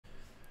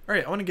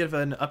Alright, I want to give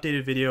an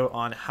updated video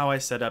on how I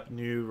set up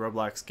new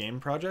Roblox game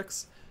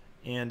projects.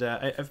 And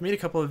I've made a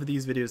couple of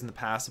these videos in the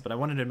past, but I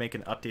wanted to make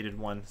an updated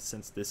one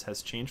since this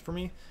has changed for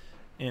me.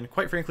 And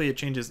quite frankly, it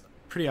changes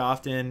pretty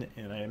often,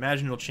 and I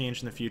imagine it'll change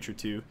in the future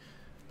too.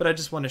 But I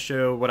just want to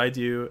show what I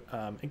do.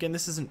 Again,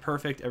 this isn't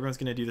perfect. Everyone's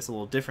going to do this a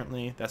little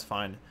differently. That's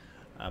fine.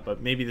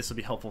 But maybe this will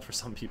be helpful for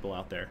some people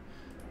out there.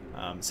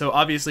 So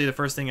obviously, the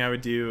first thing I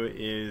would do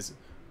is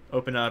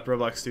open up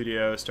Roblox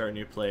Studio, start a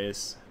new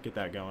place, get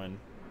that going.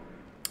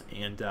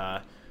 And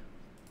I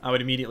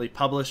would immediately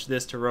publish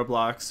this to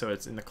Roblox so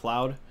it's in the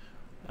cloud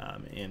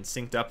and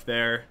synced up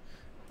there,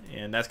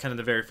 and that's kind of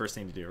the very first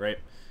thing to do, right?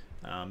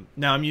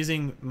 Now I'm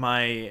using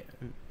my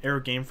Aero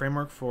game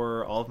framework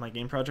for all of my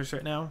game projects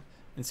right now,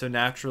 and so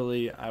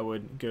naturally I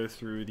would go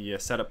through the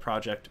setup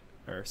project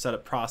or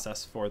setup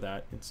process for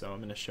that, and so I'm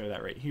going to show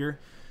that right here.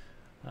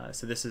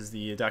 So this is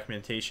the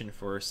documentation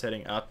for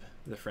setting up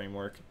the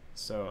framework.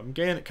 So I'm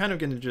kind of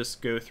going to just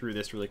go through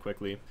this really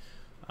quickly.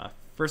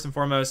 First and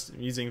foremost,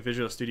 I'm using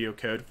Visual Studio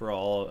Code for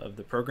all of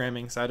the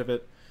programming side of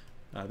it.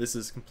 This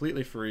is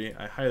completely free.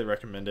 I highly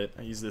recommend it.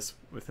 I use this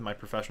within my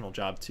professional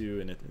job too,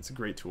 and it's a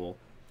great tool.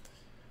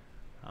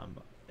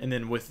 And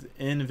then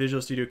within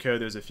Visual Studio Code,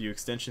 there's a few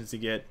extensions to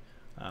get.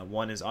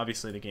 One is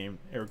obviously the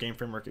Aero Game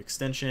Framework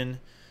extension.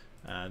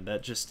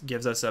 That just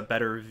gives us a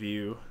better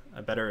view,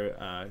 a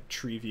better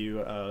tree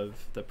view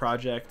of the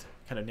project,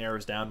 kind of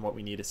narrows down what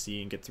we need to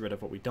see and gets rid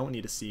of what we don't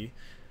need to see.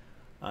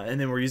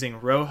 And then we're using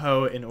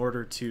Roho in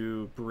order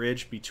to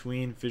bridge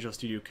between Visual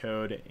Studio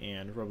Code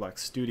and Roblox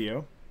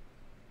Studio.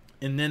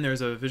 And then there's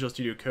a Visual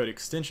Studio Code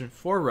extension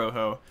for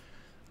Roho,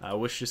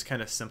 which just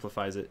kind of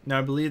simplifies it. Now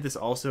I believe this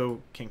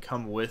also can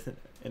come with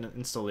an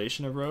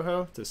installation of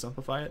Roho to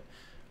simplify it.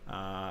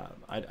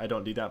 I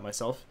don't do that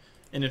myself.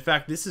 And in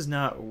fact, this is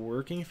not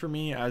working for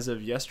me as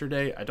of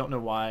yesterday. I don't know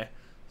why.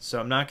 So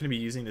I'm not going to be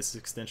using this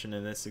extension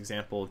in this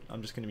example.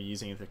 I'm just going to be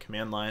using the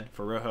command line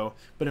for Roho,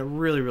 but it's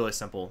really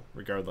simple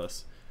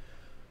regardless.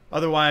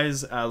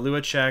 Otherwise,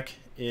 Lua check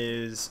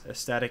is a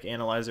static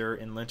analyzer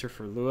and linter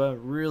for Lua.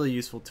 Really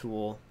useful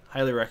tool.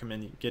 Highly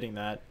recommend getting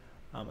that.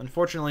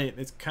 Unfortunately,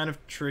 it's kind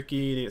of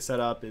tricky to get set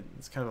up.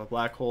 It's kind of a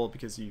black hole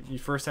because you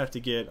first have to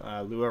get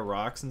Lua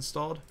rocks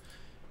installed,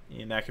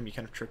 and that can be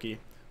kind of tricky.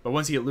 But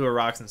once you get Lua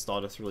rocks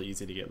installed, it's really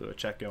easy to get Lua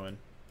check going.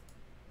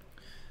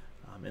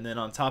 And then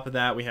on top of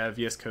that, we have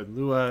VS Code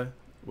Lua,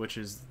 which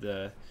is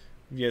the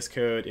VS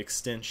Code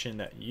extension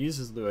that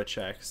uses Lua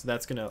check. So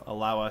that's going to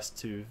allow us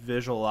to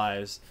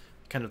visualize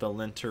kind of the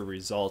linter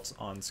results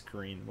on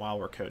screen while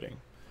we're coding.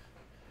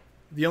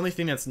 The only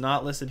thing that's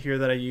not listed here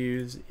that I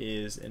use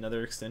is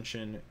another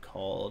extension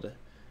called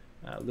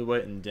Lua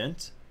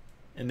Indent.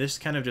 And this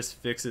kind of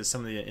just fixes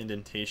some of the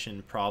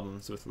indentation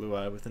problems with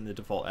Lua within the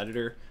default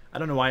editor. I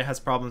don't know why it has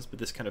problems, but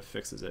this kind of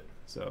fixes it.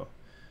 So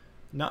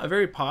not a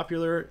very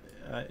popular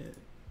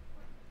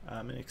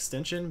an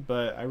extension,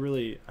 but I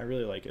really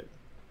like it.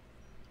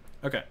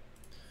 Okay,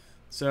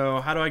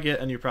 so how do I get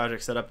a new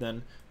project set up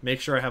then?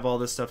 Make sure I have all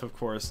this stuff, of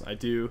course. I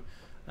do.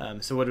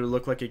 So what it would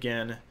look like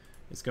again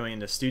is going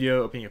into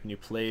Studio, opening up a new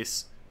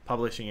place,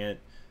 publishing it,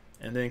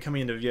 and then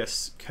coming into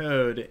VS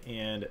Code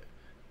and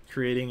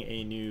creating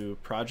a new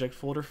project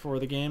folder for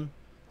the game.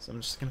 So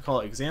I'm just going to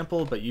call it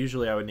example, but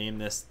usually I would name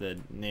this the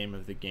name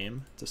of the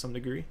game to some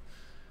degree.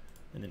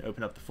 And then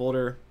open up the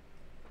folder,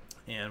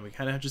 and we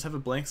kind of just have a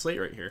blank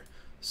slate right here.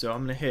 So I'm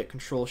going to hit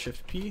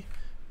Control-Shift-P,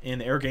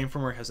 and the Aero Game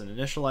Framework has an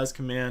initialize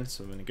command,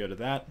 so I'm going to go to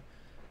that.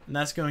 And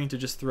that's going to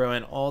just throw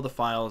in all the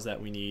files that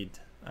we need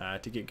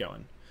to get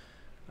going.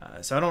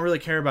 So I don't really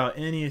care about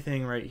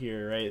anything right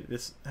here, right?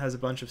 This has a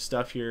bunch of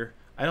stuff here.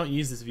 I don't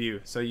use this view,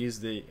 so I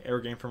use the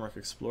Aero Game Framework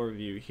Explorer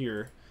view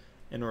here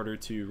in order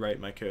to write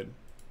my code.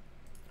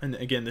 And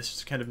again, this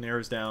just kind of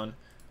narrows down,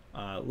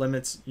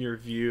 limits your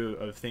view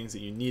of things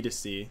that you need to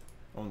see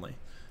only.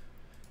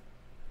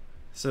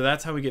 So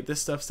that's how we get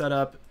this stuff set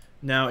up.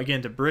 Now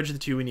again, to bridge the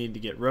two, we need to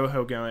get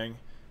Roho going.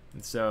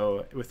 And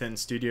so within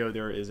Studio,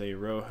 there is a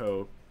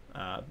Roho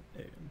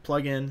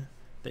plugin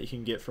that you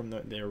can get from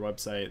their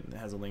website, and it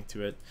has a link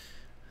to it.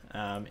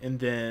 And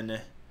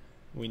then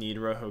we need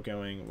Roho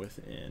going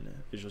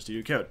within Visual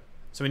Studio Code.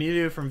 So we need to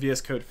do it from VS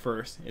Code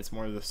first. It's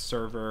more the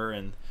server,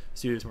 and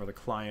Studio is more the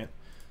client.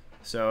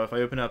 So if I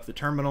open up the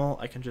terminal,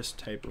 I can just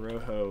type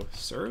Roho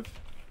serve,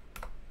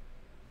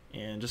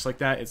 and just like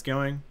that, it's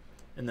going.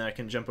 And then I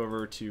can jump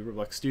over to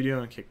Roblox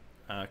Studio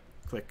and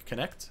click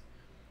connect.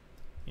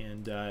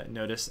 And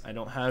notice I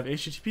don't have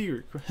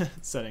HTTP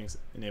settings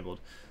enabled.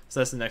 So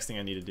that's the next thing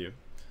I need to do.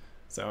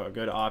 So I'll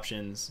go to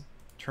options,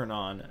 turn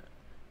on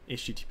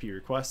HTTP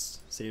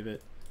requests, save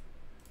it,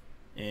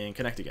 and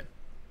connect again.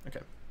 Okay,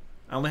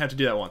 I only have to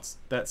do that once.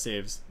 That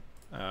saves.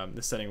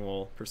 This setting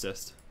will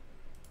persist.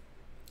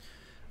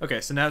 Okay,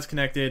 so now it's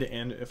connected,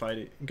 and if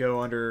I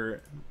go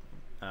under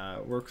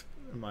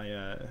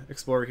my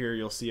Explorer here,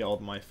 you'll see all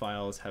of my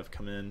files have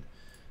come in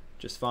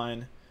just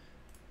fine.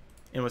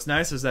 And what's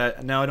nice is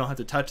that now I don't have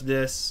to touch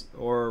this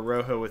or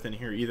Roho within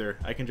here either.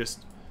 I can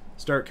just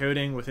start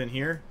coding within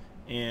here,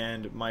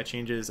 and my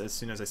changes as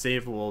soon as I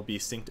save will be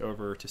synced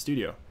over to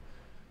Studio.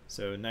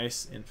 So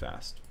nice and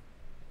fast.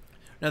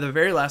 Now the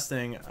very last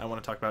thing I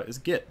want to talk about is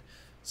Git.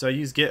 So I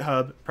use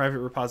GitHub private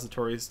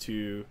repositories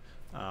to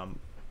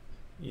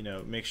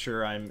make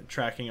sure I'm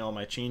tracking all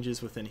my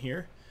changes within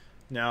here.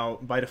 Now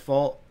by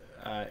default,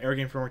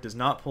 Airgame Framework does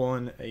not pull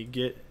in a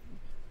Git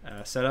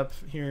setup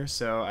here,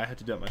 so I had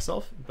to do it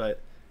myself,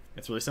 but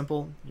it's really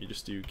simple. You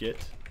just do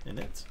git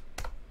init,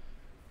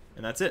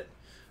 and that's it.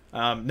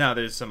 Now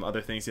there's some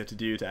other things you have to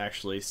do to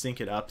actually sync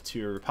it up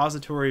to a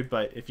repository,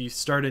 but if you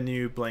start a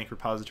new blank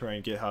repository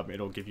in GitHub,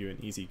 it'll give you an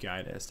easy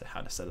guide as to how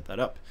to set that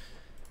up.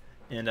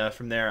 And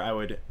from there, I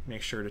would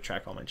make sure to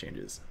track all my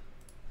changes.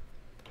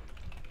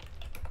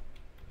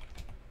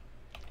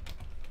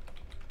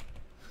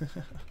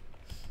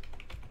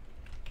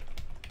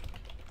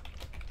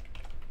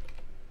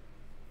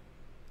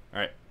 All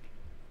right,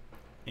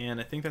 and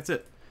I think that's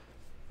it.